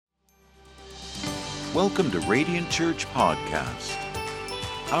Welcome to Radiant Church Podcast.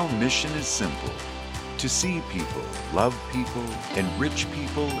 Our mission is simple: to see people, love people, enrich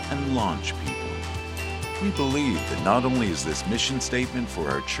people, and launch people. We believe that not only is this mission statement for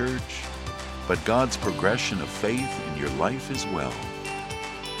our church, but God's progression of faith in your life as well.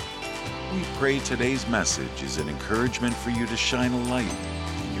 We pray today's message is an encouragement for you to shine a light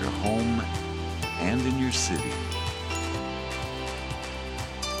in your home and in your city.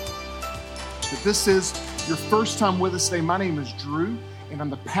 If this is your first time with us today, my name is Drew, and I'm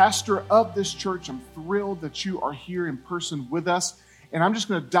the pastor of this church. I'm thrilled that you are here in person with us, and I'm just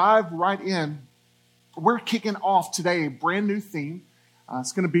going to dive right in. We're kicking off today a brand new theme.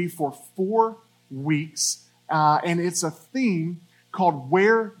 It's going to be for 4 weeks, and it's a theme called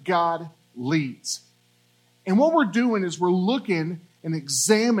Where God Leads. And what we're doing is we're looking and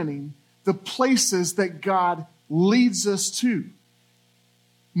examining the places that God leads us to.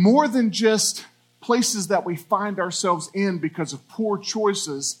 More than just places that we find ourselves in because of poor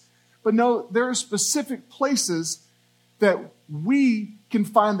choices, but no, there are specific places that we can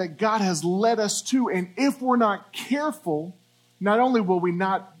find that God has led us to. And if we're not careful, not only will we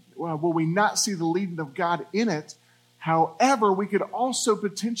not see the leading of God in it, however, we could also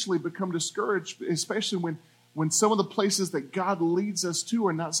potentially become discouraged, especially when some of the places that God leads us to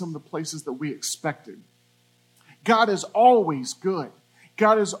are not some of the places that we expected. God is always good.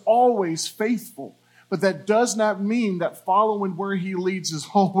 God is always faithful, but that does not mean that following where He leads is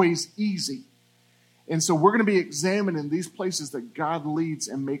always easy. And so we're going to be examining these places that God leads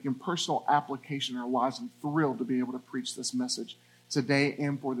and making personal application in our lives. I'm thrilled to be able to preach this message today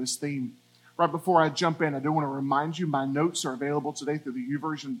and for this theme. Right before I jump in, I do want to remind you my notes are available today through the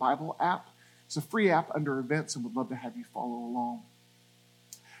YouVersion Bible app. It's a free app under events, and would love to have you follow along.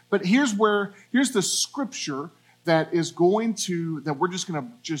 But here's the scripture that we're just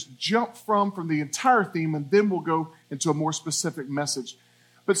going to jump from the entire theme, and then we'll go into a more specific message.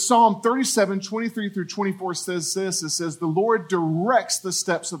 But Psalm 37, 23 through 24 says this. It says, "The Lord directs the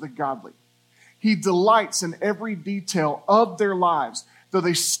steps of the godly. He delights in every detail of their lives. Though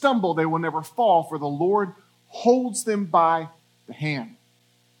they stumble, they will never fall, for the Lord holds them by the hand."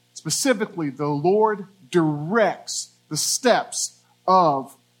 Specifically, the Lord directs the steps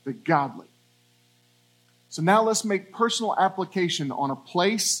of the godly. So now let's make personal application on a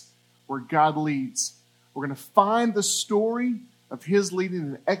place where God leads. We're going to find the story of His leading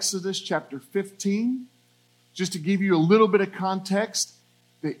in Exodus chapter 15. Just to give you a little bit of context,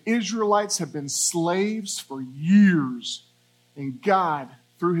 the Israelites have been slaves for years, and God,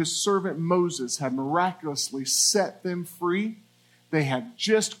 through His servant Moses, had miraculously set them free. They had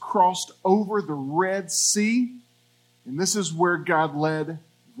just crossed over the Red Sea, and this is where God led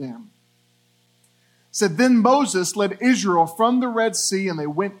them. It said, "Then Moses led Israel from the Red Sea, and they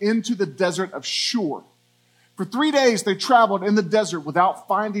went into the desert of Shur. For 3 days they traveled in the desert without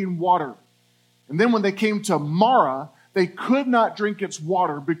finding water. And then when they came to Marah, they could not drink its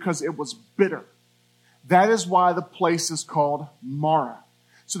water because it was bitter. That is why the place is called Marah.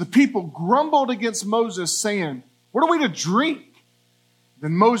 So the people grumbled against Moses, saying, 'What are we to drink?'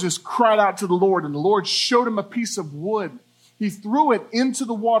 Then Moses cried out to the Lord, and the Lord showed him a piece of wood. He threw it into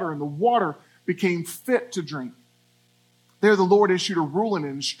the water, and the water became fit to drink. There the Lord issued a ruling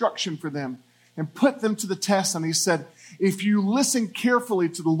and instruction for them and put them to the test. And He said, 'If you listen carefully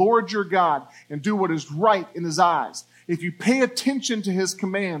to the Lord your God and do what is right in His eyes, if you pay attention to His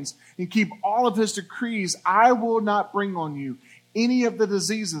commands and keep all of His decrees, I will not bring on you any of the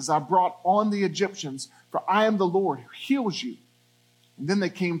diseases I brought on the Egyptians, for I am the Lord who heals you.' And then they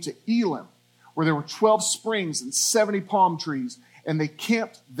came to Elim, where there were 12 springs and 70 palm trees, and they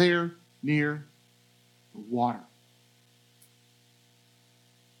camped there near the water."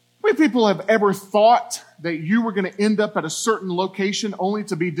 How many people have ever thought that you were going to end up at a certain location only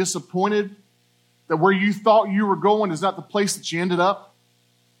to be disappointed that where you thought you were going is not the place that you ended up?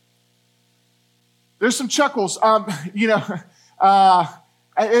 There's some chuckles. It's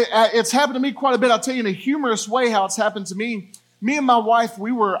happened to me quite a bit. I'll tell you in a humorous way how it's happened to me. Me and my wife,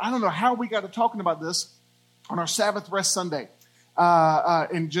 I don't know how we got to talking about this on our Sabbath rest Sunday. I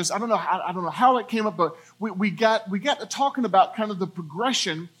don't know how it came up, but we got to talking about kind of the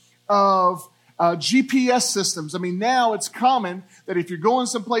progression of GPS systems. I mean, now it's common that if you're going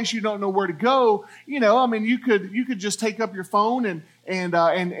someplace you don't know where to go, you could just take up your phone and you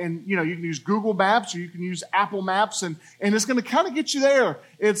can use Google Maps or you can use Apple Maps and it's going to kind of get you there.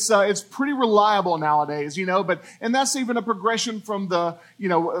 It's pretty reliable nowadays, but that's even a progression from the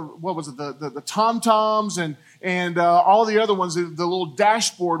the TomToms and all the other ones, the little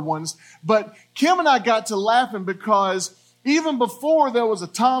dashboard ones. But Kim and I got to laughing because Even before there was a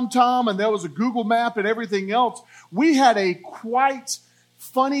TomTom and there was a Google Map and everything else, we had a quite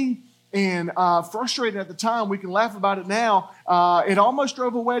funny and frustrating at the time. We can laugh about it now. It almost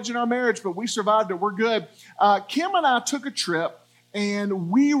drove a wedge in our marriage, but we survived it. We're good. Kim and I took a trip,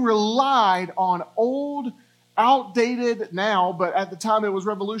 and we relied on old, outdated now, but at the time it was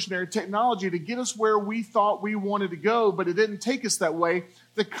revolutionary technology to get us where we thought we wanted to go, but it didn't take us that way.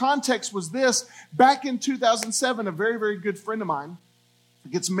 The context was this. Back in 2007, a very, very good friend of mine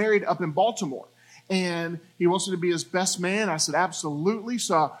gets married up in Baltimore, and he wants me to be his best man. I said, absolutely.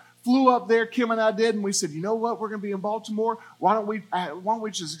 So I flew up there, Kim and I did, and we said, you know what, we're going to be in Baltimore. Why don't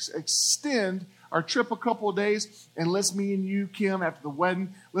we just extend our trip a couple of days, and let's me and you, Kim, after the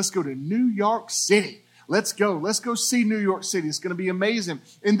wedding, let's go to New York City. Let's go see New York City. It's going to be amazing.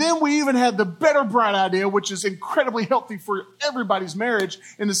 And then we even had the better bright idea, which is incredibly healthy for everybody's marriage,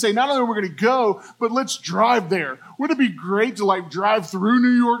 and to say, not only are we going to go, but let's drive there. Wouldn't it be great to drive through New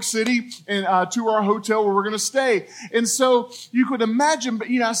York City and to our hotel where we're going to stay? And so you could imagine, but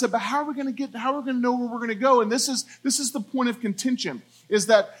I said, but how are we going to know where we're going to go? And this is the point of contention, is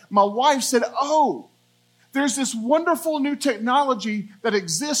that my wife said, there's this wonderful new technology that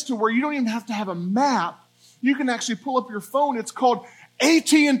exists to where you don't even have to have a map. You can actually pull up your phone. It's called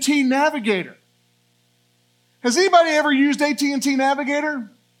AT&T Navigator. Has anybody ever used AT&T Navigator?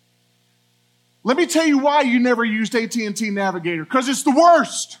 Let me tell you why you never used AT&T Navigator. Because it's the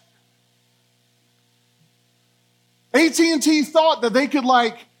worst. AT&T thought that they could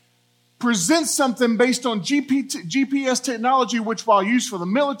present something based on GPS technology, which while used for the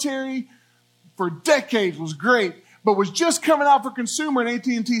military for decades was great, but was just coming out for consumer, and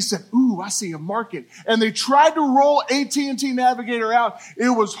AT&T said, ooh, I see a market. And they tried to roll AT&T Navigator out. It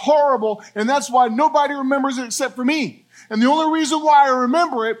was horrible, and that's why nobody remembers it except for me. And the only reason why I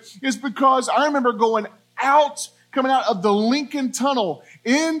remember it is because I remember coming out of the Lincoln Tunnel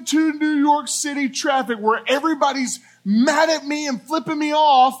into New York City traffic where everybody's mad at me and flipping me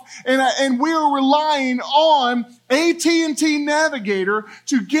off, and we were relying on AT&T Navigator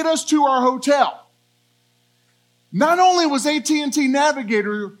to get us to our hotel. Not only was AT&T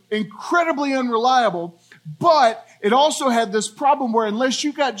Navigator incredibly unreliable, but it also had this problem where unless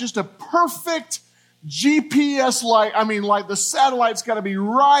you got just a perfect GPS the satellite's got to be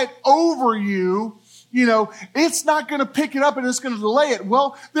right over you, it's not going to pick it up and it's going to delay it.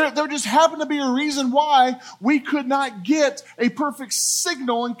 Well, there just happened to be a reason why we could not get a perfect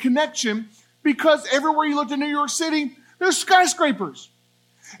signal and connection, because everywhere you looked in New York City, there's skyscrapers.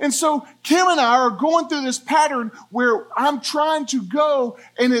 And so Kim and I are going through this pattern where I'm trying to go,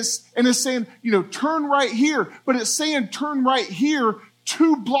 and it's saying, turn right here, but it's saying turn right here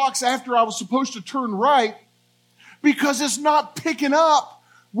 2 blocks after I was supposed to turn right, because it's not picking up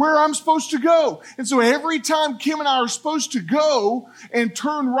where I'm supposed to go. And so every time Kim and I are supposed to go and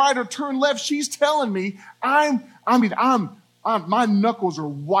turn right or turn left, she's telling me my knuckles are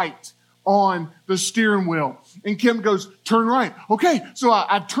white on the steering wheel. And Kim goes, turn right. Okay, so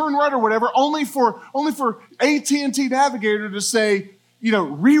I turn right or whatever, only for AT&T Navigator to say,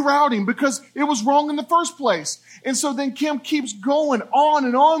 rerouting, because it was wrong in the first place. And so then Kim keeps going on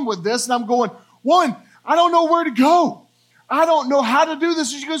and on with this, and I'm going, one, I don't know where to go. I don't know how to do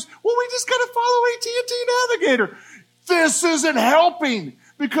this. And she goes, well, we just got to follow AT&T Navigator. This isn't helping.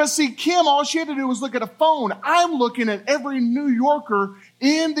 Because, see, Kim, all she had to do was look at a phone. I'm looking at every New Yorker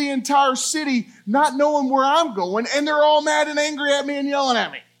in the entire city, not knowing where I'm going, and they're all mad and angry at me and yelling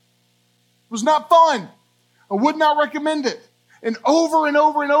at me. It was not fun. I would not recommend it. And over and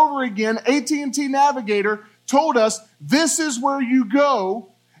over and over again, AT&T Navigator told us, this is where you go,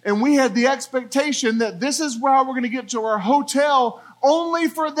 and we had the expectation that this is where we're going to get to our hotel, only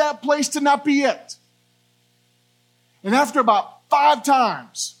for that place to not be it. And after about 5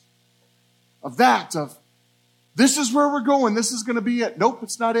 times of this is where we're going, this is going to be it. Nope,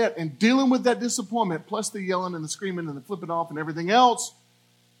 it's not it. And dealing with that disappointment, plus the yelling and the screaming and the flipping off and everything else.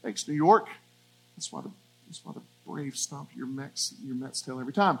 Thanks, New York. That's why the Braves stomp your Mets tail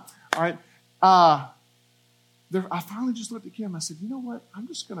every time. All right. I finally just looked at Kim. I said, you know what? I'm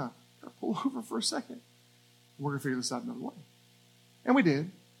just going to pull over for a second. We're going to figure this out another way. And we did.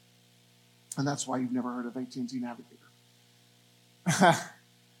 And that's why you've never heard of AT&T Navigator.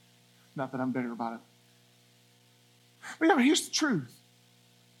 Not that I'm bitter about it. But here's the truth.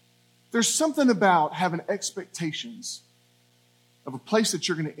 There's something about having expectations of a place that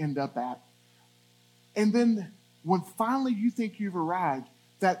you're going to end up at. And then when finally you think you've arrived,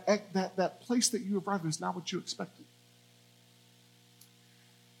 that place that you arrived is not what you expected.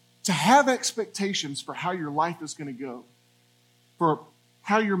 To have expectations for how your life is going to go, for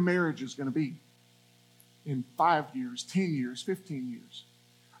how your marriage is going to be, in 5 years, 10 years, 15 years,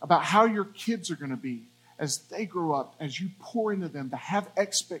 about how your kids are going to be as they grow up, as you pour into them, to have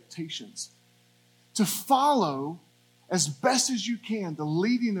expectations, to follow as best as you can the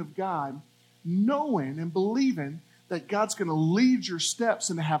leading of God, knowing and believing that God's going to lead your steps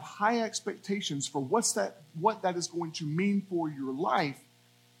and to have high expectations for what that is going to mean for your life.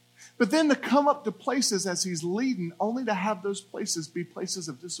 But then to come up to places as he's leading, only to have those places be places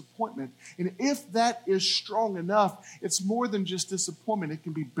of disappointment. And if that is strong enough, it's more than just disappointment. It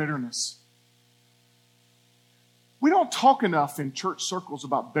can be bitterness. We don't talk enough in church circles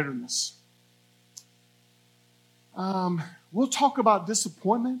about bitterness. We'll talk about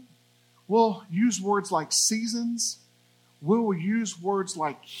disappointment. We'll use words like seasons. We will use words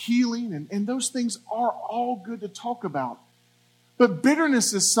like healing. And those things are all good to talk about. But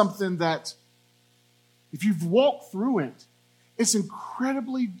bitterness is something that, if you've walked through it, it's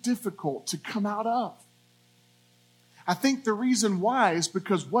incredibly difficult to come out of. I think the reason why is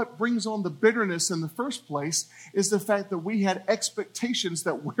because what brings on the bitterness in the first place is the fact that we had expectations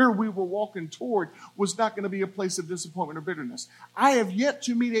that where we were walking toward was not going to be a place of disappointment or bitterness. I have yet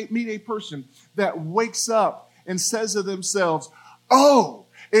to meet a person that wakes up and says to themselves, oh,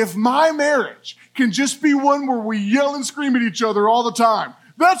 if my marriage can just be one where we yell and scream at each other all the time,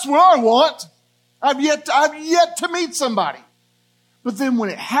 that's what I want. I've yet to meet somebody. But then when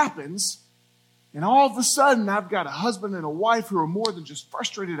it happens, and all of a sudden I've got a husband and a wife who are more than just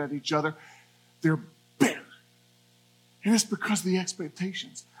frustrated at each other, they're bitter. And it's because of the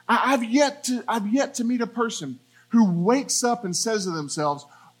expectations. I've yet to meet a person who wakes up and says to themselves,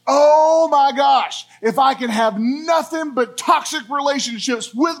 oh my gosh, if I can have nothing but toxic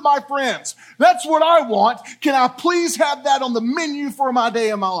relationships with my friends, that's what I want. Can I please have that on the menu for my day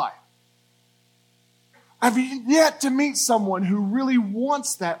of my life? I've yet to meet someone who really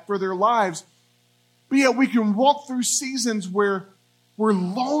wants that for their lives, but yet we can walk through seasons where we're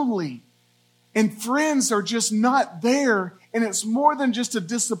lonely and friends are just not there, and it's more than just a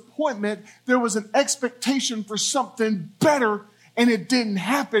disappointment. There was an expectation for something better, and it didn't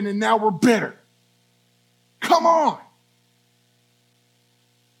happen, and now we're bitter. Come on.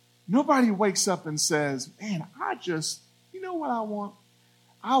 Nobody wakes up and says, man, you know what I want?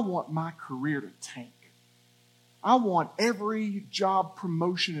 I want my career to tank. I want every job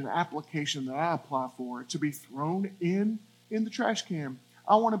promotion and application that I apply for to be thrown in the trash can.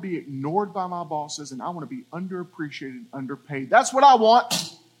 I want to be ignored by my bosses, and I want to be underappreciated and underpaid. That's what I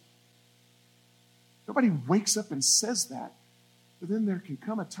want. Nobody wakes up and says that. But then there can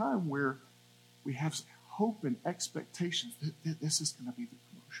come a time where we have hope and expectations that this is going to be the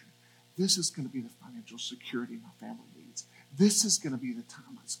promotion. This is going to be the financial security my family needs. This is going to be the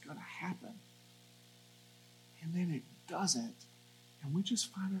time it's going to happen. And then it doesn't. And we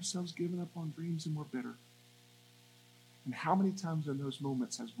just find ourselves giving up on dreams, and we're bitter. And how many times in those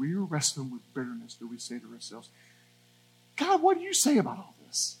moments, as we are wrestling with bitterness, do we say to ourselves, God, what do you say about all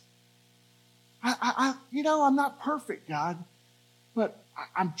this? I'm not perfect, God. But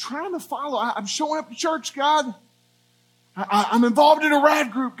I'm trying to follow. I'm showing up to church, God. I'm involved in a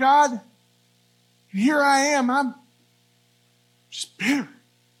rad group, God. And here I am. I'm just bitter.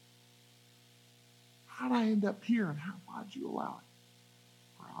 How did I end up here, and why did you allow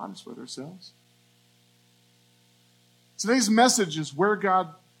it? We're honest with ourselves. Today's message is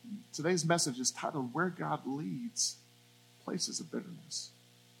titled Where God Leads, Places of Bitterness.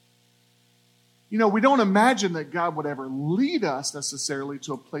 You know, we don't imagine that God would ever lead us necessarily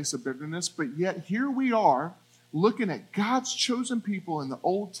to a place of bitterness, but yet here we are looking at God's chosen people in the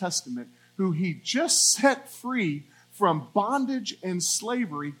Old Testament who he just set free from bondage and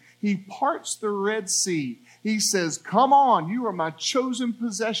slavery. He parts the Red Sea. He says, come on, you are my chosen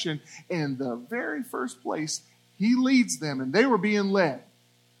possession. And the very first place, he leads them, and they were being led.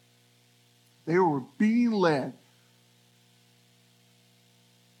 They were being led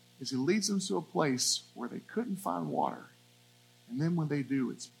as he leads them to a place where they couldn't find water. And then when they do,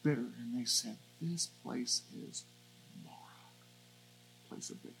 it's bitter. And they said, this place is Mara,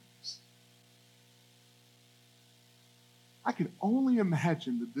 place of bitterness. I could only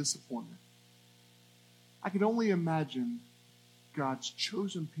imagine the disappointment. I could only imagine God's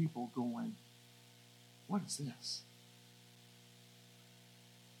chosen people going, what is this?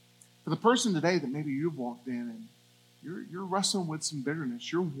 For the person today that maybe you've walked in and you're wrestling with some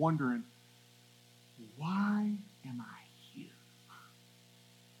bitterness. You're wondering, why am I here?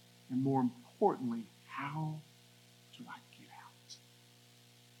 And more importantly, how do I get out?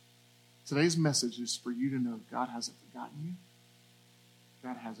 Today's message is for you to know God hasn't forgotten you.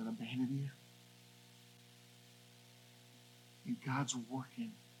 God hasn't abandoned you. And God's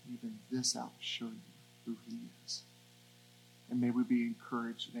working even this out to show you who he is. And may we be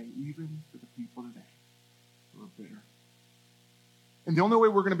encouraged today, even for the people today who are bitter. And the only way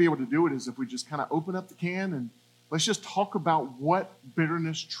we're going to be able to do it is if we just kind of open up the can and let's just talk about what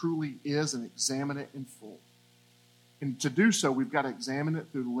bitterness truly is and examine it in full. And to do so, we've got to examine it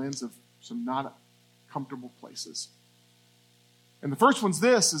through the lens of some not comfortable places. And the first one's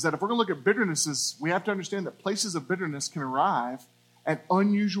this, is that if we're going to look at bitternesses, we have to understand that places of bitterness can arrive at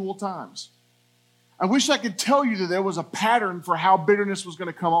unusual times. I wish I could tell you that there was a pattern for how bitterness was going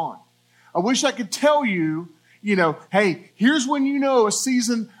to come on. I wish I could tell you, hey, here's when you know a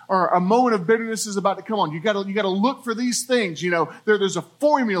season or a moment of bitterness is about to come on. You got to look for these things. There's a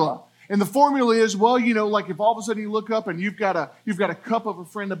formula. And the formula is, like if all of a sudden you look up and you've got a cup of a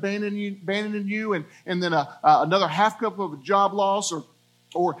friend abandoning you and then another half cup of a job loss,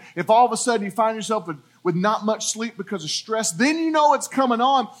 or if all of a sudden you find yourself with not much sleep because of stress, then you know it's coming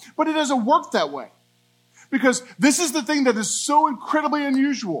on. But it doesn't work that way. Because this is the thing that is so incredibly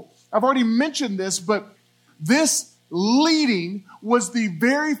unusual. I've already mentioned this, but this leading was the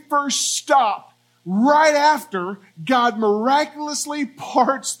very first stop right after God miraculously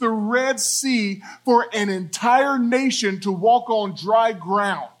parts the Red Sea for an entire nation to walk on dry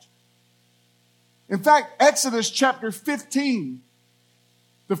ground. In fact, Exodus chapter 15,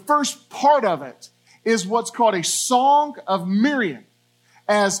 the first part of it is what's called a Song of Miriam,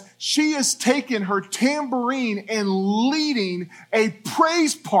 as she is taking her tambourine and leading a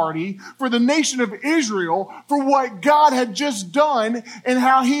praise party for the nation of Israel for what God had just done and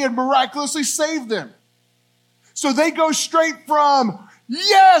how he had miraculously saved them. So they go straight from,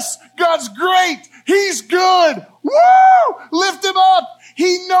 yes, God's great, he's good, woo, lift him up,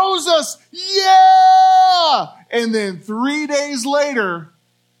 he knows us, yeah! And then 3 days later,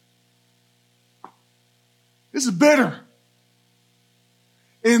 this is bitter.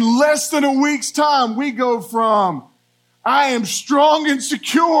 In less than a week's time, we go from, I am strong and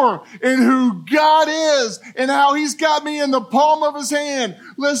secure in who God is and how he's got me in the palm of his hand.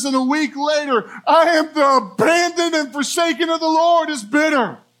 Less than a week later, I am the abandoned and forsaken of the Lord is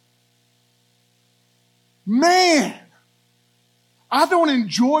bitter. Man, I don't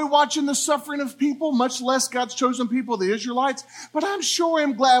enjoy watching the suffering of people, much less God's chosen people, the Israelites, but I'm sure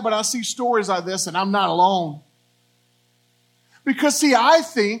I'm glad when I see stories like this and I'm not alone. Because, see, I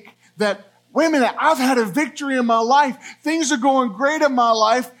think that, wait a minute, I've had a victory in my life. Things are going great in my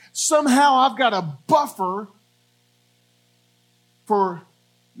life. Somehow I've got a buffer for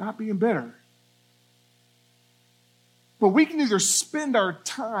not being bitter. But we can either spend our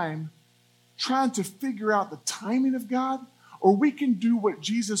time trying to figure out the timing of God, or we can do what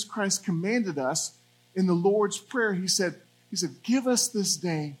Jesus Christ commanded us in the Lord's Prayer. He said, give us this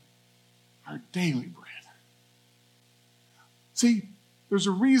day our daily bread. See, there's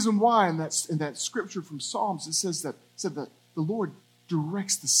a reason why in that scripture from Psalms it said that the Lord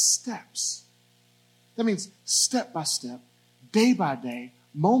directs the steps. That means step by step, day by day,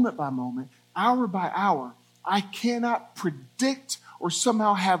 moment by moment, hour by hour. I cannot predict or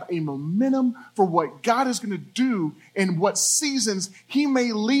somehow have a momentum for what God is going to do and what seasons he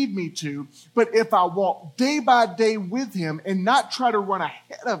may lead me to. But if I walk day by day with him and not try to run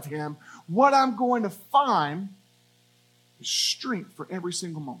ahead of him, what I'm going to find strength for every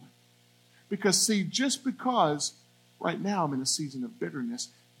single moment. Because, see, just because right now I'm in a season of bitterness,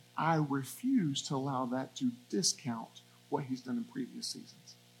 I refuse to allow that to discount what he's done in previous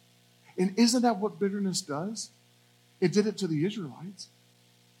seasons. And isn't that what bitterness does? It did it to the Israelites.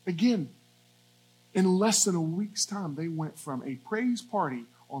 Again, in less than a week's time, they went from a praise party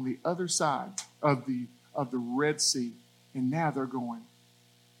on the other side of the Red Sea, and now they're going,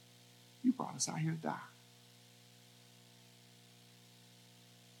 you brought us out here to die.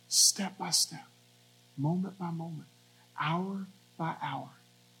 Step by step, moment by moment, hour by hour.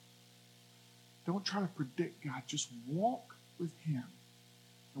 Don't try to predict God. Just walk with him.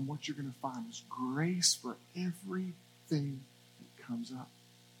 And what you're going to find is grace for everything that comes up.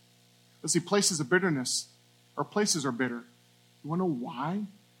 Let's see, places of bitterness, or places are bitter. You want to know why?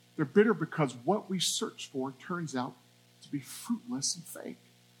 They're bitter because what we search for turns out to be fruitless and fake.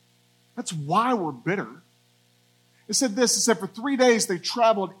 That's why we're bitter. It said this, it said for 3 days they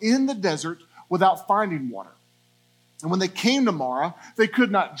traveled in the desert without finding water. And when they came to Marah, they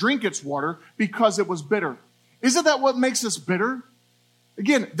could not drink its water because it was bitter. Isn't that what makes us bitter?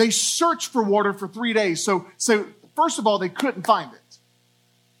 Again, they searched for water for 3 days. So first of all, they couldn't find it.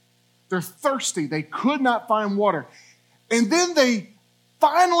 They're thirsty. They could not find water. And then they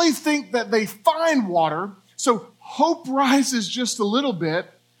finally think that they find water. So hope rises just a little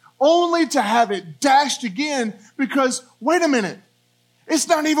bit, only to have it dashed again because, wait a minute, it's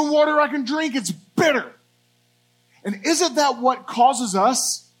not even water I can drink. It's bitter. And isn't that what causes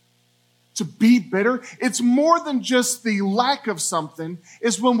us to be bitter? It's more than just the lack of something.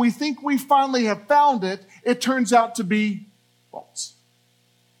 It's when we think we finally have found it, it turns out to be false.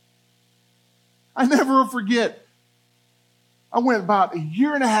 I never forget, I went about a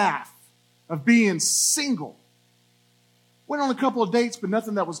year and a half of being single. Went on a couple of dates, but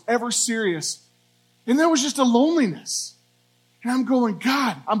nothing that was ever serious. And there was just a loneliness. And I'm going,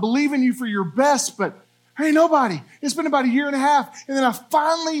 God, I'm believing you for your best, but there ain't nobody. It's been about a year and a half. And then I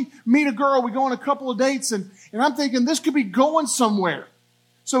finally meet a girl. We go on a couple of dates, and I'm thinking this could be going somewhere.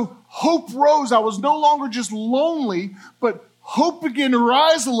 So hope rose. I was no longer just lonely, but hope began to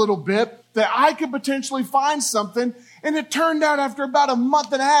rise a little bit that I could potentially find something. And it turned out after about a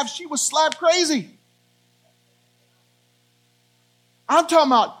month and a half, she was slap crazy. I'm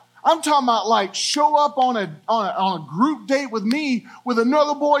talking about like show up on a group date with me with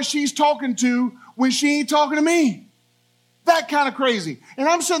another boy she's talking to when she ain't talking to me. That kind of crazy. And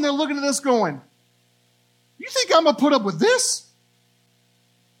I'm sitting there looking at this going, you think I'm going to put up with this?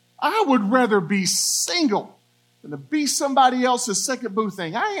 I would rather be single than to be somebody else's second boo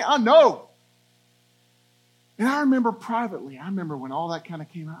thing. I know. And I remember when all that kind of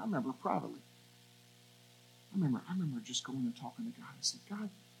came out, I remember just going and talking to God. I said, God,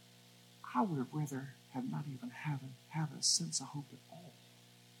 I would have rather have not even have a sense of hope at all.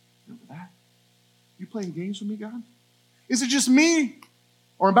 Remember that? You playing games with me, God? Is it just me?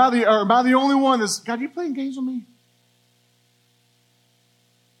 Or am I the only one that's, God, you playing games with me?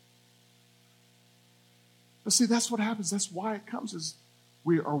 But see, that's what happens. That's why it comes, is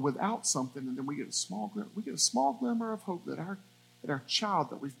we are without something, and then we get a small glimmer of hope that our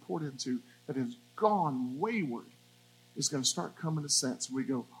child that we've poured into, that has gone wayward, is going to start coming to sense. And we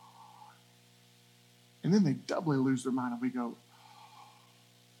go, oh. And then they doubly lose their mind, and we go, oh.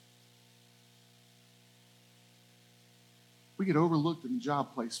 We get overlooked in the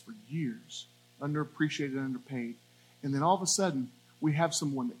job place for years, underappreciated, underpaid. And then all of a sudden, we have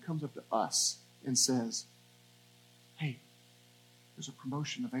someone that comes up to us and says, hey, there's a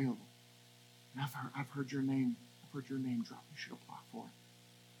promotion available. And I've heard your name drop. You should apply for it.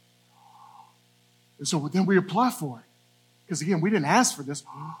 And so then we apply for it. Because again, we didn't ask for this.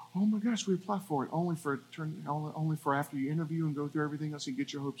 Oh my gosh, we apply for it. Only for after you interview and go through everything else and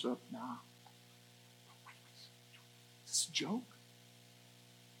get your hopes up. Nah. It's a joke.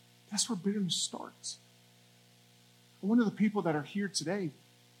 That's where bitterness starts. And one of the people that are here today,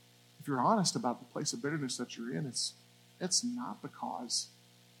 if you're honest about the place of bitterness that you're in, it's not because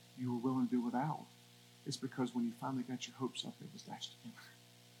you were willing to do without. It's because when you finally got your hopes up, it was dashed again.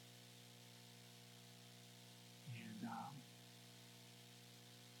 And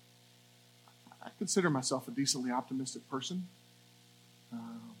I consider myself a decently optimistic person.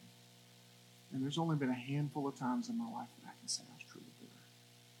 And there's only been a handful of times in my life that I can say I was truly bitter.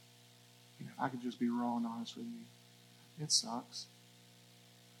 You know, if I could just be raw and honest with you, it sucks.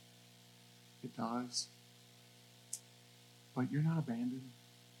 It does. But you're not abandoned.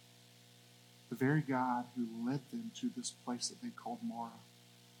 The very God who led them to this place that they called Mara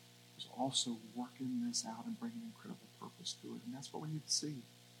was also working this out and bringing incredible purpose to it. And that's what we need to see.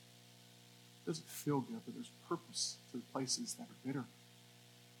 It doesn't feel good, but there's purpose to the places that are bitter.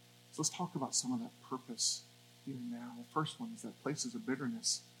 So let's talk about some of that purpose here and now. The first one is that places of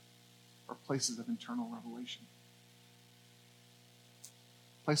bitterness are places of internal revelation.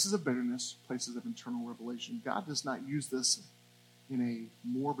 Places of bitterness, places of internal revelation. God does not use this in a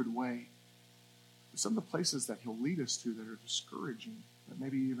morbid way. Some of the places that he'll lead us to that are discouraging, that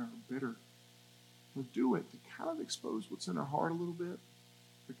maybe even are bitter, he'll do it to kind of expose what's in our heart a little bit.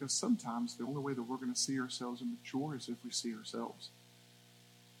 Because sometimes the only way that we're going to see ourselves and mature is if we see ourselves.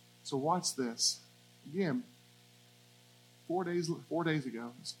 So watch this. Again, 4 days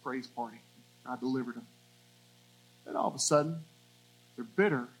ago, this praise party, I delivered them. And all of a sudden, they're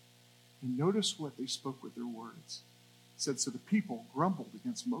bitter. And notice what they spoke with their words. It said, so the people grumbled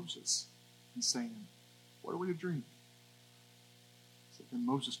against Moses and saying, what are we to drink? So then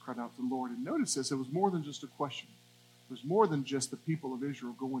Moses cried out to the Lord. And notice this, it was more than just a question. It was more than just the people of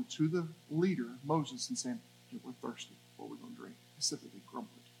Israel going to the leader, Moses, and saying, hey, we're thirsty. What are we going to drink? It said that they grumbled.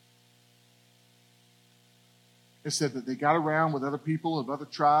 It said that they got around with other people of other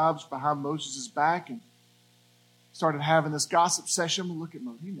tribes behind Moses' back and started having this gossip session. Look at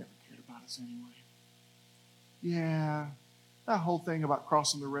Moses. He never cared about us anyway. Yeah, that whole thing about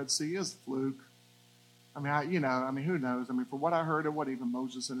crossing the Red Sea is a fluke. I mean, who knows? I mean, from what I heard, it wasn't even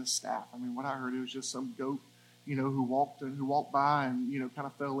Moses and his staff. I mean, what I heard, it was just some goat, who walked by and, kind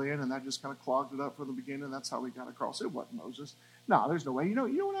of fell in, and that just kind of clogged it up from the beginning. That's how we got across. It wasn't Moses. No, there's no way. You know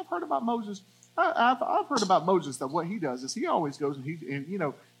what I've heard about Moses? I've heard about Moses that what he does is he always goes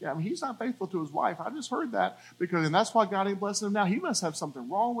and he's not faithful to his wife. I just heard that and that's why God ain't blessing him now. He must have something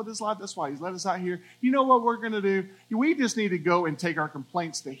wrong with his life. That's why he's let us out here. You know what we're going to do? We just need to go and take our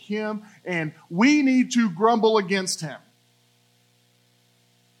complaints to him, and we need to grumble against him.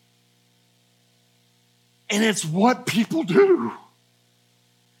 And it's what people do.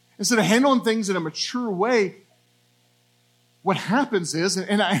 Instead of handling things in a mature way, what happens is,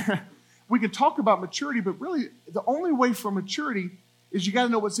 we can talk about maturity, but really the only way for maturity is you got to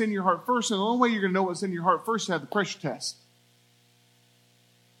know what's in your heart first. And the only way you're going to know what's in your heart first is to have the pressure test.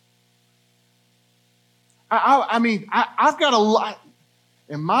 I've got a lot,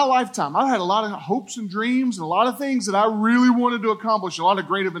 in my lifetime, I've had a lot of hopes and dreams and a lot of things that I really wanted to accomplish, a lot of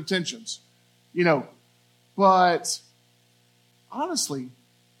creative intentions, But honestly,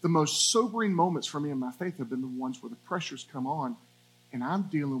 the most sobering moments for me in my faith have been the ones where the pressures come on and I'm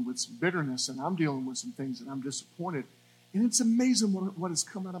dealing with some bitterness and I'm dealing with some things and I'm disappointed. And it's amazing what has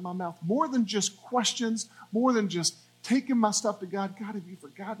come out of my mouth. More than just questions, more than just taking my stuff to God. God, have you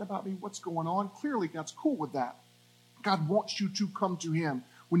forgotten about me? What's going on? Clearly, God's cool with that. God wants you to come to him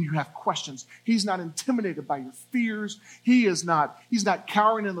when you have questions. He's not intimidated by your fears. He's not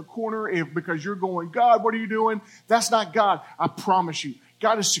cowering in the corner because you're going, God, what are you doing? That's not God. I promise you.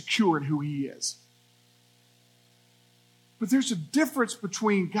 God is secure in who he is. But there's a difference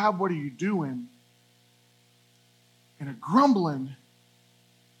between, God, what are you doing? And a grumbling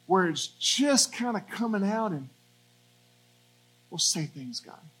where it's just kind of coming out and we'll say things,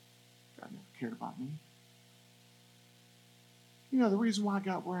 God never cared about me. The reason why I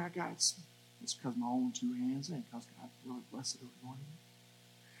got where I got is because of my own two hands. It ain't because God really blessed it or anointed me.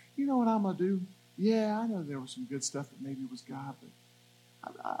 You know what I'm going to do? Yeah, I know there was some good stuff that maybe was God, but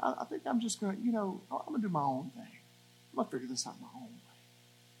I think I'm just going to, I'm going to do my own thing. I'm going to figure this out my own way.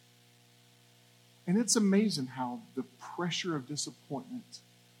 And it's amazing how the pressure of disappointment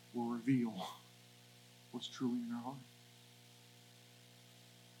will reveal what's truly in our heart.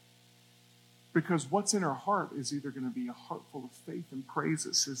 Because what's in our heart is either going to be a heart full of faith and praise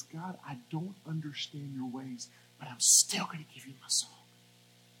that says, God, I don't understand your ways, but I'm still going to give you my song.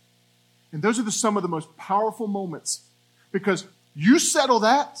 And those are some of the most powerful moments because you settle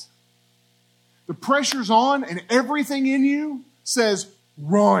that, the pressure's on, and everything in you says,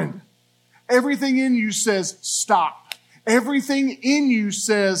 run. Everything in you says, stop. Everything in you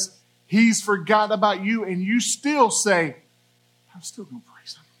says, he's forgotten about you, and you still say, I'm still going to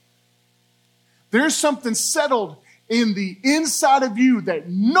praise him. There's something settled in the inside of you that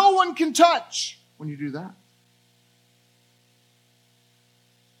no one can touch when you do that.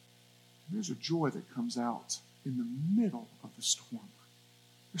 There's a joy that comes out in the middle of the storm.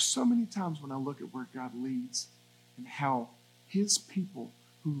 There's so many times when I look at where God leads and how his people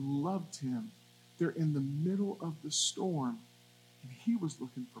who loved him, they're in the middle of the storm, and he was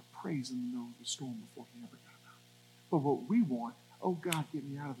looking for praise in the middle of the storm before he ever got out. But what we want, oh God, get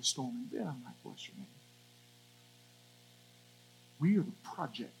me out of the storm, and then I might bless your name. We are the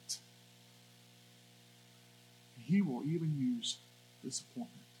project. And he will even use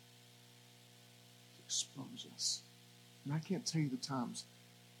disappointment to expose us. And I can't tell you the times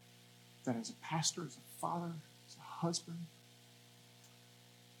that as a pastor, as a father, as a husband,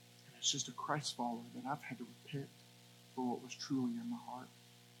 and as just a Christ follower, that I've had to repent for what was truly in my heart.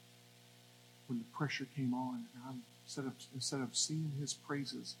 When the pressure came on, and I'm instead of singing his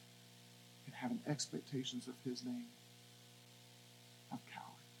praises and having expectations of his name, I've cowered.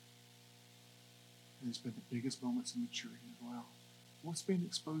 And it's been the biggest moments of maturity as well. What's being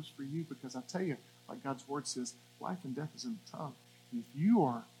exposed for you? Because I tell you, like God's word says, life and death is in the tongue. And if you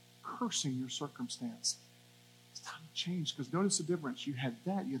are cursing your circumstance, it's time to change. Because notice the difference. You had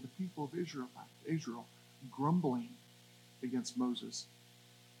the people of Israel grumbling against Moses.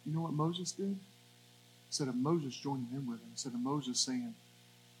 You know what Moses did? Instead of Moses joining in with him, instead of Moses saying,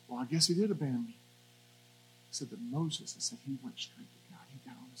 well, I guess he did abandon me. He said that Moses, he went straight to God. He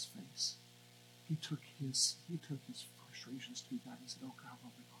got on his face. He took his frustrations to God. He said, oh God,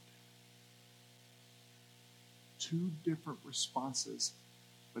 what are we going to do? Two different responses,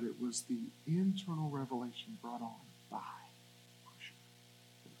 but it was the internal revelation brought on by pressure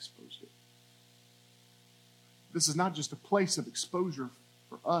that exposed it. This is not just a place of exposure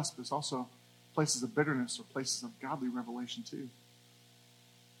for us, but it's also places of bitterness or places of godly revelation too.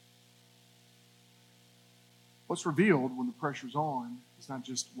 What's revealed when the pressure's on is not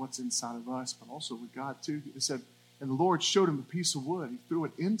just what's inside of us, but also with God too. It said, and the Lord showed him a piece of wood. He threw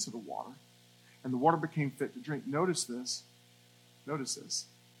it into the water, and the water became fit to drink. Notice this.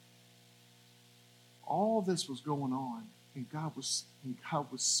 All this was going on, and God was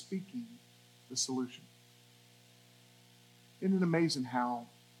speaking the solution. Isn't it amazing how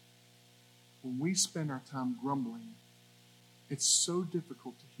when we spend our time grumbling, it's so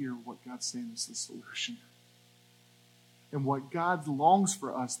difficult to hear what God's saying is the solution. And what God longs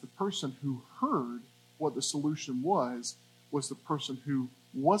for us, the person who heard what the solution was the person who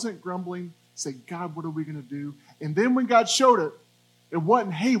wasn't grumbling, said, God, what are we going to do? And then when God showed it, it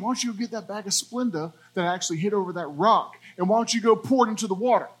wasn't, hey, why don't you go get that bag of Splenda that actually hit over that rock, and why don't you go pour it into the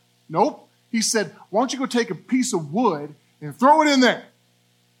water? Nope. He said, why don't you go take a piece of wood and throw it in there?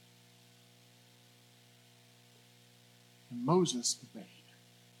 And Moses obeyed.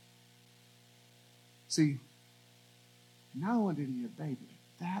 See, not only did he obey, but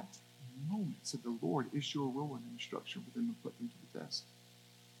at that moment said, the Lord is your rule and instruction for them to put them to the test.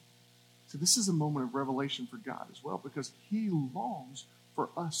 So this is a moment of revelation for God as well, because he longs for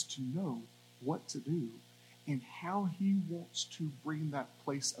us to know what to do and how he wants to bring that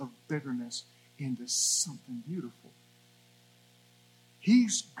place of bitterness into something beautiful.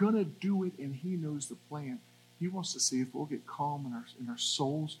 He's going to do it, and he knows the plan. He wants to see if we'll get calm in our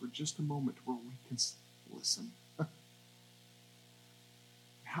souls for just a moment where we can listen.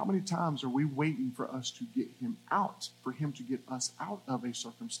 How many times are we waiting for us to get him out, for him to get us out of a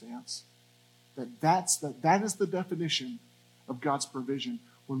circumstance? That is the definition of God's provision,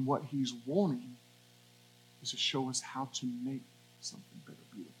 when what he's wanting is to show us how to make something better,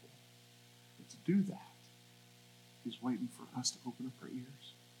 beautiful. But to do that, he's waiting for us to open up our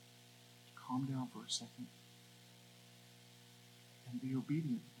ears, to calm down for a second, and be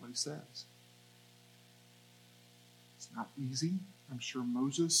obedient to what he says. It's not easy. I'm sure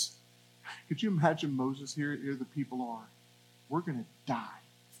Moses, could you imagine Moses here the people are? We're going to die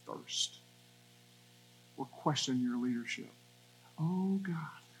first. We're questioning your leadership. Oh, God,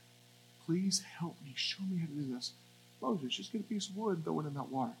 please help me. Show me how to do this. Moses, just get a piece of wood and throw it in that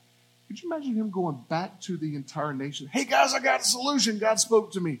water. Could you imagine him going back to the entire nation? Hey, guys, I got a solution. God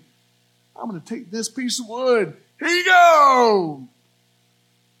spoke to me. I'm going to take this piece of wood. Here you go.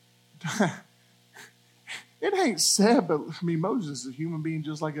 It ain't said, but Moses is a human being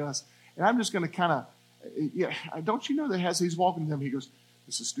just like us. And I'm just going to kind of, don't you know that as he's walking to them, he goes,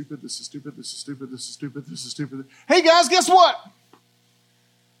 this is stupid, this is stupid, this is stupid, this is stupid, this is stupid. Hey, guys, guess what?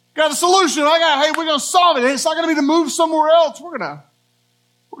 Got a solution. Hey, we're going to solve it. It's not going to be to move somewhere else. We're going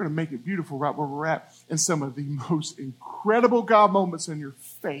to make it beautiful right where we're at. And some of the most incredible God moments in your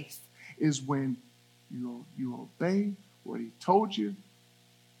faith is when you obey what he told you,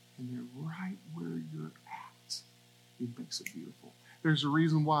 and you're right where you're at. He makes it beautiful. There's a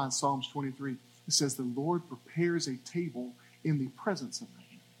reason why in Psalms 23, it says, the Lord prepares a table in the presence of my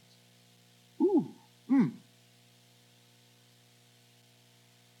enemies. Ooh.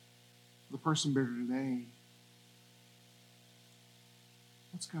 The person bitter today,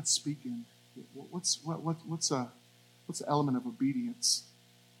 what's God speaking? What's the element of obedience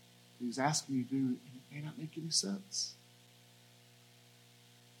that he's asking you to do, and it may not make any sense?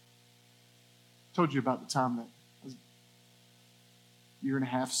 I told you about the time that I was a year and a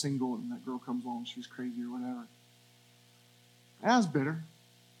half single, and that girl comes along, she's crazy or whatever. And I was bitter.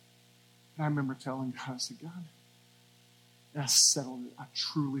 And I remember telling God, I said, God, and I settled it. I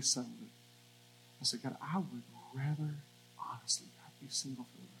truly settled it. I said, God, I would rather, honestly, God, be single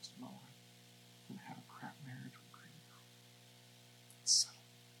for the rest of my life than have a crap marriage with a crazy girl. It's settled.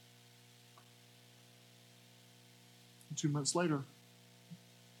 And 2 months later,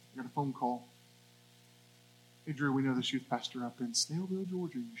 I got a phone call. Hey, Drew, we know this youth pastor up in Snellville,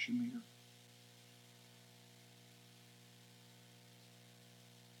 Georgia. You should meet her.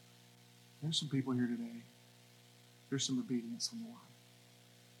 There's some people here today. There's some obedience on the line.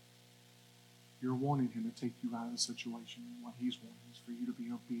 You're wanting him to take you out of the situation, and what he's wanting is for you to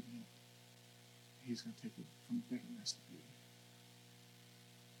be obedient. He's going to take it from bitterness to beauty.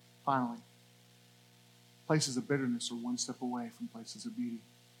 Finally, places of bitterness are one step away from places of beauty.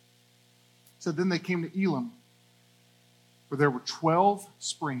 So then they came to Elim, where there were 12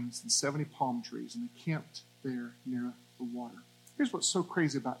 springs and 70 palm trees, and they camped there near the water. Here's what's so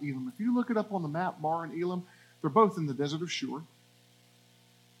crazy about Elim. If you look it up on the map, Mar and Elim, they're both in the desert of Shur.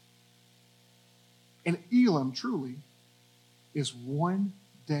 And Elim, truly, is 1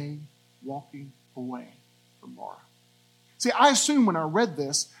 day walking away from Mar. See, I assume when I read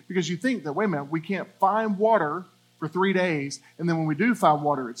this, because you think that, wait a minute, we can't find water for 3 days, and then when we do find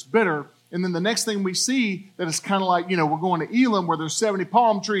water, it's bitter. And then the next thing we see, that it's kind of like, we're going to Elim where there's 70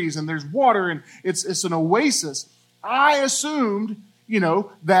 palm trees and there's water and it's an oasis. I assumed,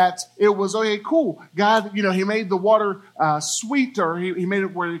 that it was, okay, cool. God, he made the water sweet, or he made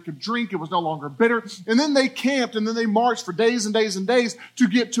it where they could drink. It was no longer bitter. And then they camped, and then they marched for days and days and days to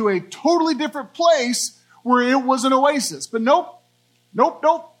get to a totally different place where it was an oasis. But nope.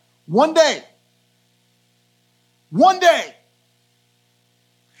 One day.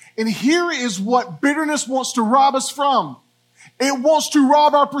 And here is what bitterness wants to rob us from. It wants to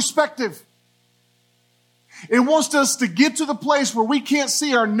rob our perspective. It wants us to get to the place where we can't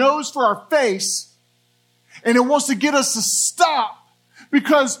see our nose for our face. And it wants to get us to stop.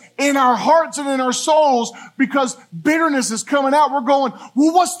 Because in our hearts and in our souls, because bitterness is coming out, we're going,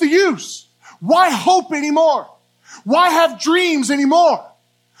 well, what's the use? Why hope anymore? Why have dreams anymore?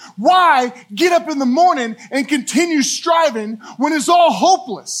 Why get up in the morning and continue striving when it's all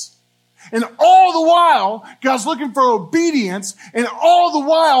hopeless? And all the while, God's looking for obedience. And all the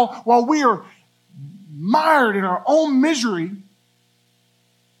while we are mired in our own misery,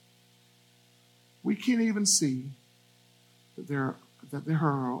 we can't even see that there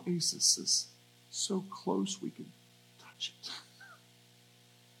are oases so close we can touch it.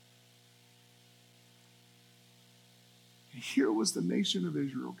 And here was the nation of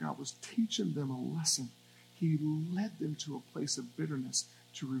Israel. God was teaching them a lesson. He led them to a place of bitterness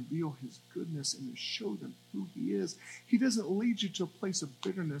to reveal his goodness and to show them who he is. He doesn't lead you to a place of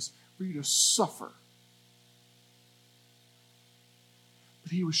bitterness for you to suffer.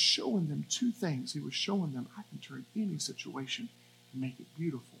 But he was showing them two things. He was showing them, I can turn any situation and make it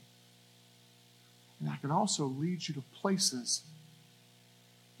beautiful. And I can also lead you to places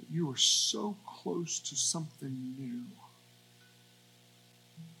that you are so close to something new.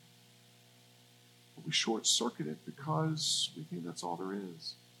 But we short-circuit it because we think that's all there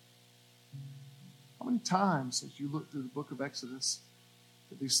is. How many times, as you look through the book of Exodus,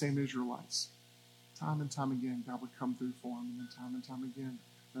 that these same Israelites, time and time again, God would come through for them, and then time and time again,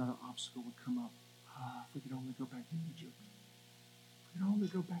 another obstacle would come up. If we could only go back to Egypt. If we could only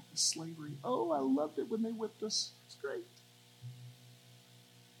go back to slavery. Oh, I loved it when they whipped us. It's great.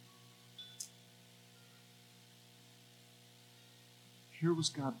 Here was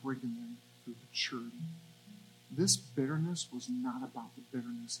God bringing them through maturity. This bitterness was not about the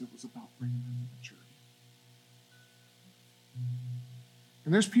bitterness. It was about bringing them to maturity.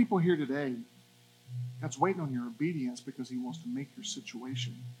 And there's people here today, God's waiting on your obedience because he wants to make your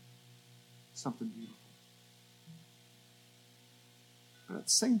situation something beautiful. But at the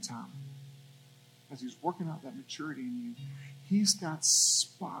same time, as he's working out that maturity in you, he's got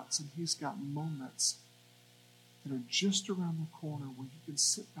spots and he's got moments that are just around the corner where you can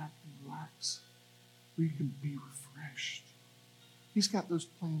sit back and relax, where you can be refreshed. He's got those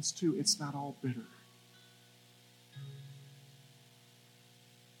plans too. It's not all bitter.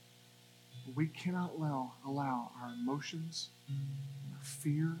 We cannot allow our emotions and our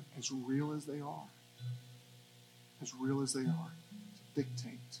fear, as real as they are, to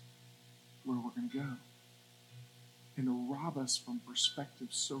dictate where we're going to go. And to rob us from perspective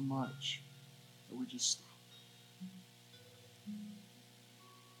so much that we just stop.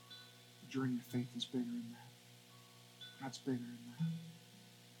 The journey of faith is bigger than that. God's bigger than that.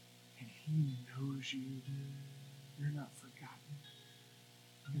 And he knows you. You're not forgotten.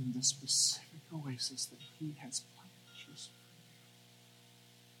 In the specific oasis that he has planned just for you.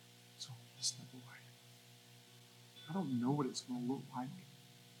 So step away. I don't know what it's going to look like.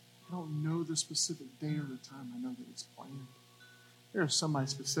 I don't know the specific day or the time. I know that it's planned. There's somebody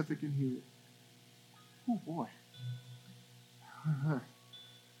specific in here. Oh boy.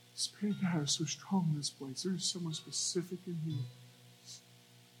 Spirit of God is so strong in this place. There's someone specific in here.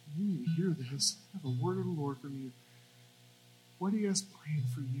 You need to hear this. I have a word of the Lord from you. What he has planned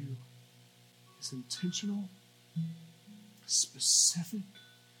for you is intentional, specific,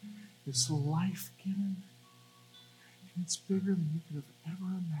 it's life-giving, and it's bigger than you could have ever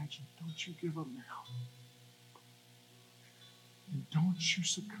imagined. Don't you give up now. And don't you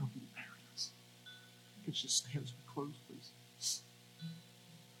succumb to the bitterness. Get your stands closed, please.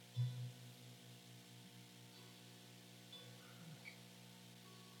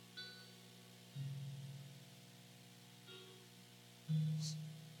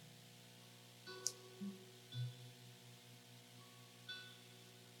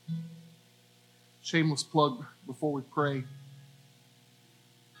 Shameless plug before we pray.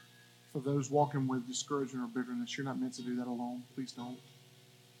 For those walking with discouragement or bitterness, you're not meant to do that alone. Please don't.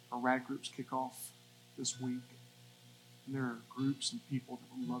 Our RAD groups kick off this week. And there are groups and people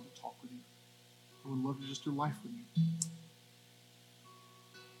that would love to talk with you. That would love to just do life with you.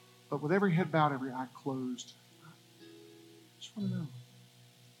 But with every head bowed, every eye closed, I just want to know,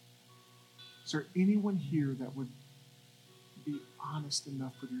 is there anyone here that would be be honest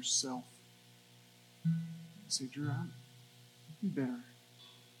enough with yourself and say, Drew, I'm better.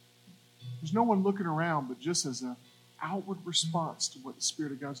 There's no one looking around, but just as an outward response to what the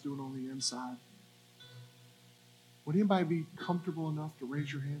Spirit of God's doing on the inside. Would anybody be comfortable enough to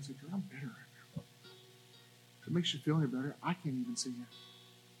raise your hand and say, Drew, I'm better right now? If it makes you feel any better, I can't even see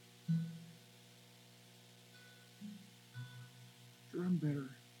you. Drew, I'm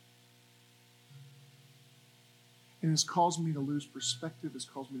better. And it's caused me to lose perspective. It's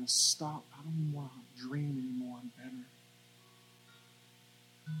caused me to stop. I don't even want to dream anymore. I'm better.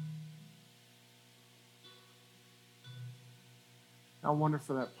 I wonder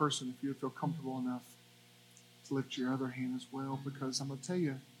for that person if you would feel comfortable enough to lift your other hand as well, because I'm going to tell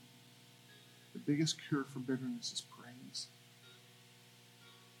you, the biggest cure for bitterness is praise.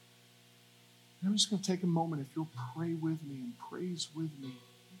 And I'm just going to take a moment, if you'll pray with me and praise with me.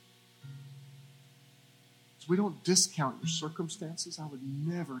 So we don't discount your circumstances. I would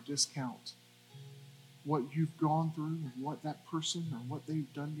never discount what you've gone through and what that person or what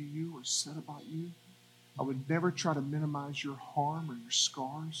they've done to you or said about you. I would never try to minimize your harm or your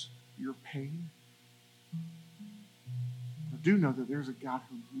scars, your pain. I do know that there's a God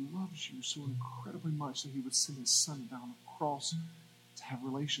who loves you so incredibly much that he would send his son down on the cross to have a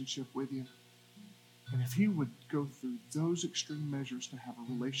relationship with you. And if he would go through those extreme measures to have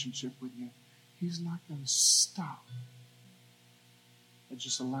a relationship with you, he's not going to stop at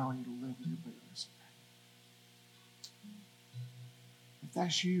just allowing you to live in your bitterness. If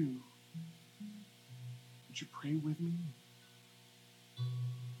that's you, would you pray with me?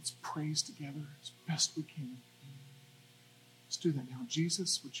 Let's praise together as best we can. Let's do that now.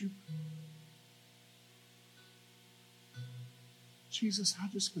 Jesus, would you? Jesus, I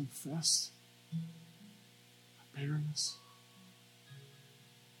just confess my bitterness.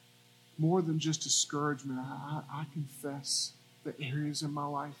 More than just discouragement, I confess the areas in my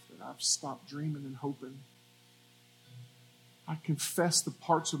life that I've stopped dreaming and hoping. I confess the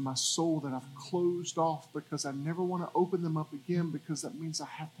parts of my soul that I've closed off because I never want to open them up again, because that means I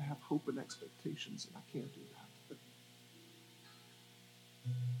have to have hope and expectations, and I can't do that.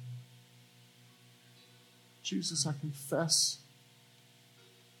 Jesus, I confess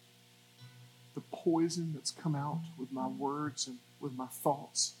the poison that's come out with my words and with my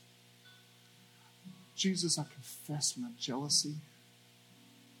thoughts. Jesus, I confess my jealousy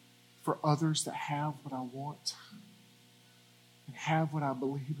for others that have what I want and have what I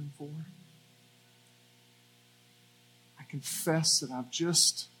believe in for. I confess that I've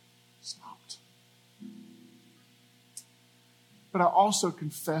just stopped. But I also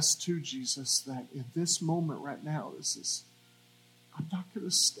confess to Jesus that in this moment right now, I'm not going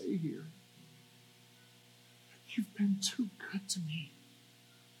to stay here. You've been too good to me.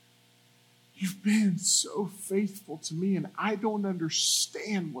 You've been so faithful to me, and I don't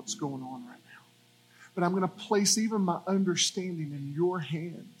understand what's going on right now. But I'm going to place even my understanding in your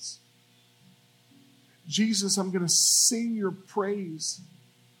hands. Jesus, I'm going to sing your praise.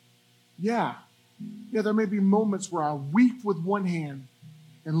 Yeah, there may be moments where I weep with one hand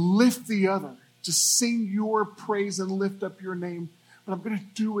and lift the other to sing your praise and lift up your name. But I'm going to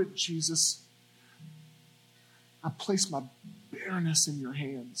do it, Jesus. I place my bitterness in your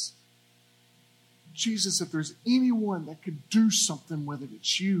hands. Jesus, if there's anyone that could do something with it,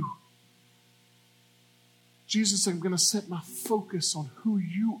 it's you. Jesus, I'm going to set my focus on who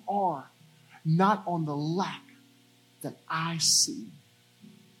you are, not on the lack that I see.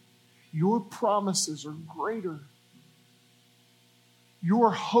 Your promises are greater.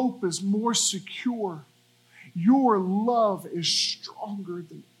 Your hope is more secure. Your love is stronger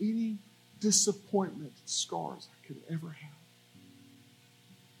than any disappointment and scars I could ever have.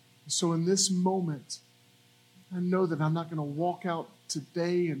 So in this moment, I know that I'm not going to walk out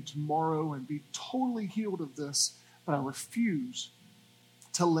today and tomorrow and be totally healed of this, but I refuse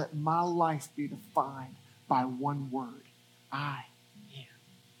to let my life be defined by one word. I am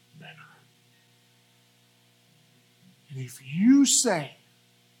better. And if you say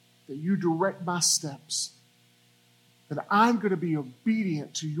that you direct my steps, that I'm going to be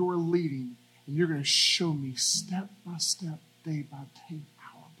obedient to your leading, and you're going to show me step by step, day by day,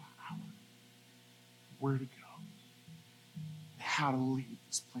 hour by hour, where to go, how to leave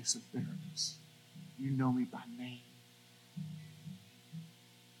this place of bitterness. You know me by name.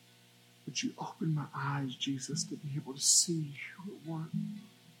 Would you open my eyes, Jesus, to be able to see you at work?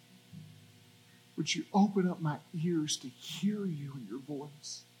 Would you open up my ears to hear you and your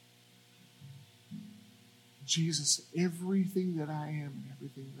voice? Jesus, everything that I am and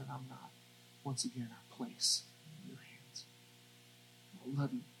everything that I'm not, once again, I place in your hands. I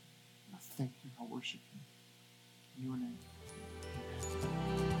love you. I thank you. I worship you. In your name.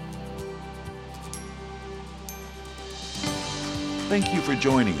 Thank you for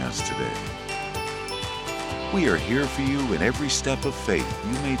joining us today. We are here for you in every step of faith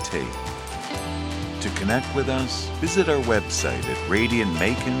you may take. To connect with us, visit our website at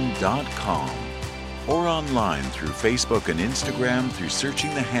radiantmacon.com or online through Facebook and Instagram through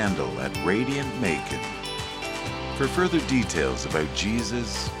searching the handle at Radiant Macon. For further details about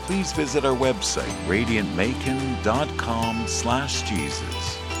Jesus, please visit our website,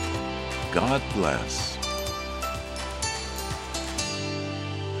 radiantmacon.com/Jesus. God bless.